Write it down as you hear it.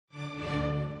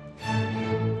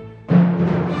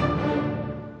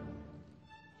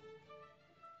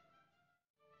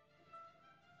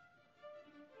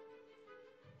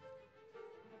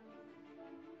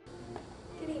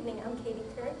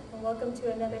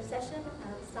to another session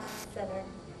of Science Center.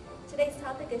 Today's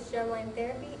topic is Germ-Line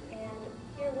Therapy, and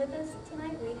here with us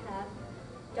tonight we have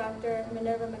Dr.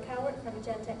 Minerva McCowart from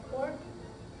Gentech Corp,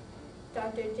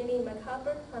 Dr. Ginny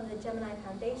McHopper from the Gemini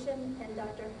Foundation, and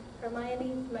Dr.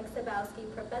 Hermione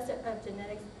Mksabowski, Professor of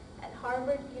Genetics at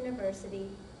Harvard University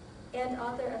and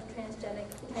author of Transgenic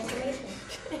Transformation.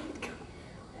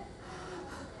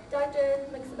 Dr.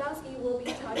 Mksabowski will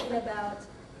be talking about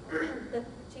the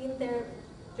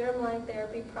germline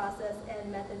therapy process and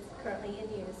methods currently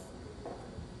in use.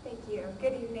 Thank you.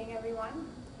 Good evening, everyone.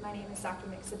 My name is Dr.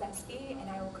 Mksabowski, and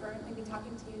I will currently be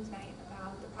talking to you tonight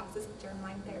about the process of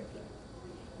germline therapy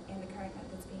and the current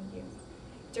methods being used.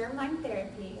 Germline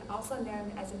therapy, also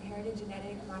known as inherited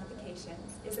genetic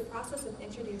modifications, is a process of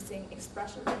introducing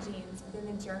expression of genes within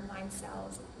the germline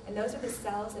cells, and those are the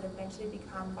cells that eventually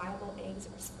become viable eggs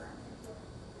or sperm.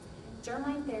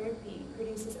 Germline therapy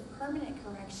produces a permanent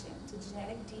correction to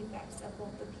genetic defects of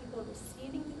both the people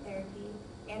receiving the therapy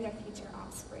and their future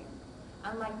offspring.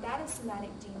 Unlike that of somatic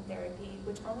gene therapy,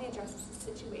 which only addresses the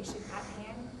situation at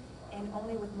hand and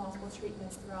only with multiple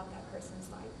treatments throughout that person's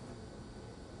life.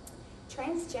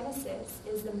 Transgenesis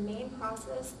is the main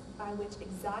process by which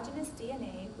exogenous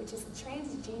DNA, which is the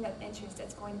transgene of interest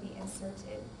that's going to be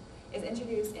inserted, is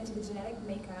introduced into the genetic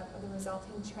makeup of the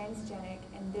resulting transgenic,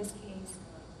 in this case,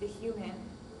 the human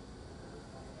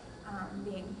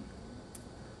being.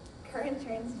 Current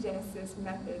transgenesis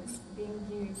methods being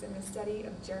used in the study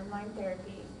of germline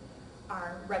therapy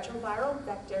are retroviral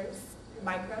vectors,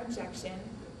 microinjection,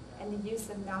 and the use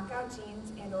of knockout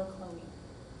genes and/or cloning.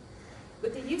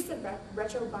 With the use of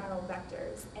retroviral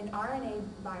vectors, an RNA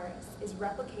virus is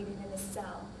replicated in a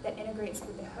cell that integrates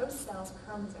with the host cell's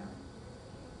chromosome.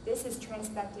 This is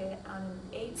transfected on an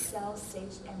 8-cell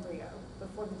staged embryo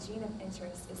before the gene of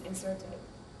interest is inserted.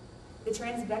 The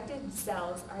transvected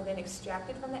cells are then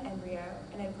extracted from the embryo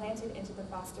and implanted into the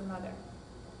foster mother.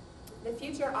 The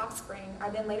future offspring are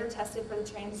then later tested for the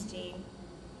transgene,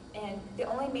 and the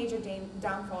only major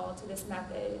downfall to this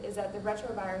method is that the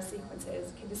retrovirus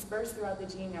sequences can disperse throughout the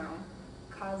genome,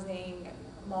 causing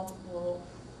multiple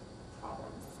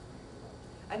problems.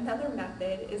 Another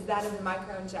method is that of the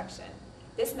microinjection.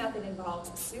 This method involves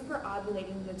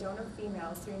superovulating the donor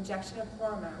females through injection of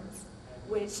hormones,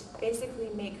 which basically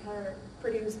make her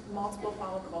produce multiple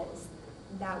follicles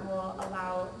that will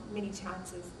allow many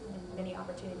chances and many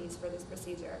opportunities for this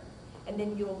procedure. And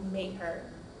then you'll mate her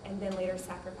and then later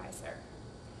sacrifice her.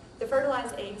 The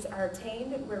fertilized eggs are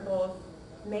obtained where both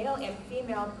male and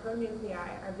female pronuclei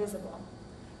are visible.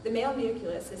 The male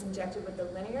nucleus is injected with the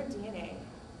linear DNA,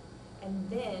 and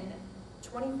then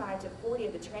 25 to 40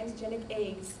 of the transgenic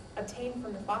eggs obtained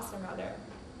from the foster mother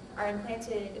are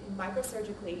implanted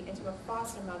microsurgically into a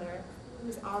foster mother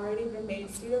who's already been made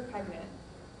pseudo-pregnant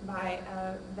by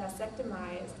a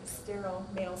vasectomized sterile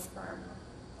male sperm.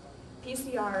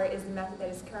 PCR is the method that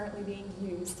is currently being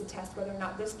used to test whether or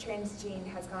not this transgene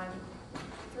has gone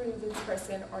through this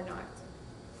person or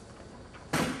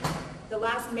not. The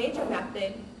last major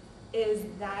method is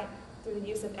that through the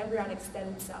use of embryonic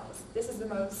stem cells. This is the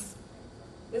most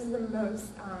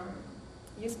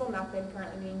useful method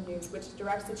currently being used, which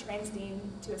directs the transgene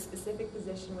to a specific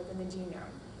position within the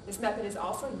genome. This method is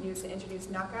also used to introduce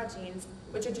knockout genes,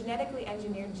 which are genetically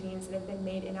engineered genes that have been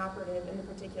made inoperative in the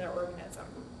particular organism.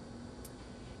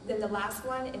 Then the last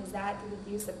one is that through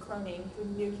the use of cloning through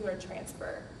nuclear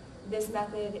transfer. This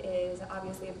method is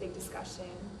obviously a big discussion,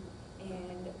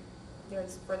 and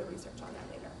there's further research on that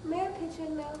later. May I pitch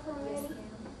in now for a minute?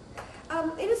 Yes,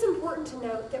 It is important to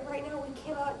note that right now we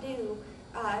cannot do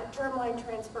germline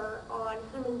transfer on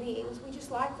human beings. We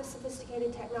just lack the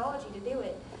sophisticated technology to do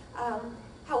it.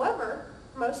 However,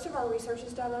 most of our research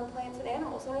is done on plants and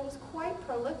animals, and it is quite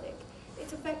prolific.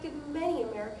 It's affected many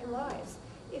American lives.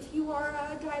 If you are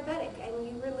diabetic and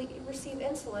you really receive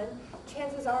insulin,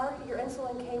 chances are your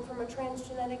insulin came from a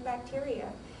transgenic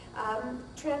bacteria.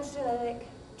 Transgenic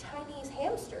Chinese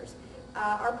hamsters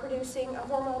are producing a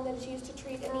hormone that is used to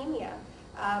treat anemia.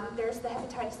 There's the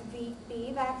hepatitis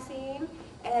B vaccine,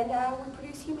 and we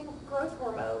produce human growth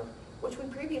hormone, which we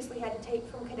previously had to take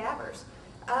from cadavers.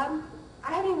 I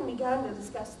haven't even begun to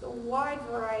discuss the wide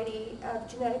variety of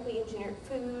genetically engineered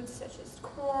foods such as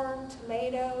corn,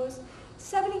 tomatoes.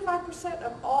 75%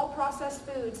 of all processed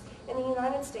foods in the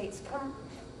United States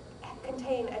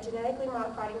contain a genetically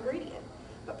modified ingredient.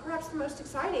 But perhaps the most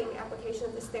exciting application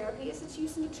of this therapy is its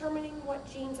use in determining what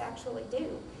genes actually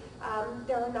do.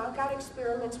 There are knockout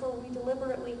experiments where we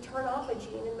deliberately turn off a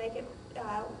gene and make it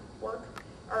work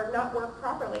or not work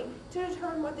properly to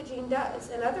determine what the gene does.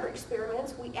 In other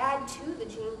experiments, we add to the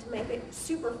gene to make it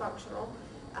super functional.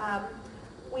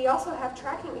 We also have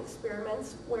tracking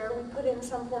experiments where we put in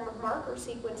some form of marker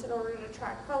sequence in order to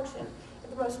track function.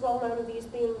 The most well-known of these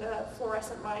being the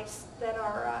fluorescent mice that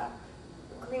are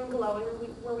green glowing,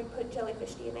 where we put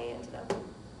jellyfish DNA into them.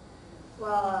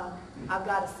 Well, I've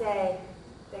got to say,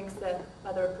 thanks to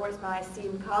other reports by my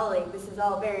esteemed colleague, this is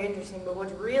all very interesting, but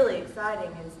what's really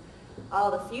exciting is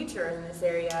all the future in this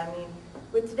area. I mean,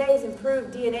 with today's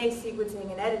improved DNA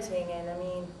sequencing and editing, and I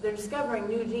mean, they're discovering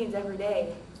new genes every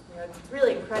day. You know, it's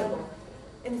really incredible.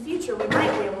 In the future, we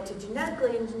might be able to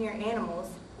genetically engineer animals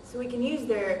so we can use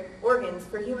their organs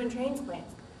for human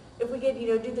transplants. If we could,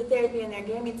 do the therapy in their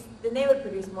gametes, then they would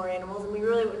produce more animals, and we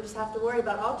really would just have to worry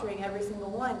about altering every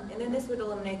single one. And then this would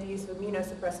eliminate the use of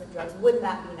immunosuppressant drugs. Wouldn't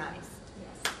that be nice?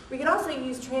 Yes. We could also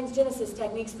use transgenesis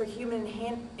techniques for human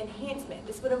enhancement.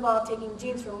 This would involve taking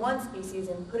genes from one species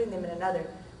and putting them in another.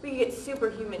 We could get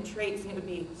superhuman traits, and it would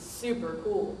be super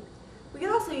cool. We could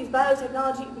also use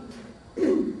biotechnology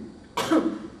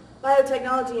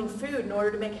in food in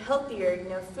order to make healthier,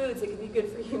 foods that could be good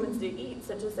for humans to eat,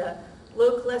 such as a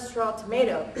low cholesterol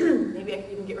tomato. Maybe I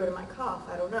could even get rid of my cough,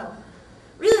 I don't know.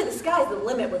 Really, the sky's the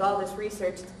limit with all this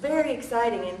research. It's very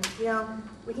exciting, and,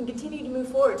 we can continue to move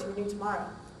forward to a new tomorrow.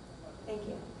 Thank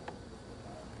you.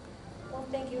 Well,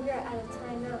 thank you. We are out of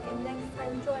time now, and next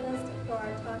time join us for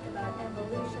our talk about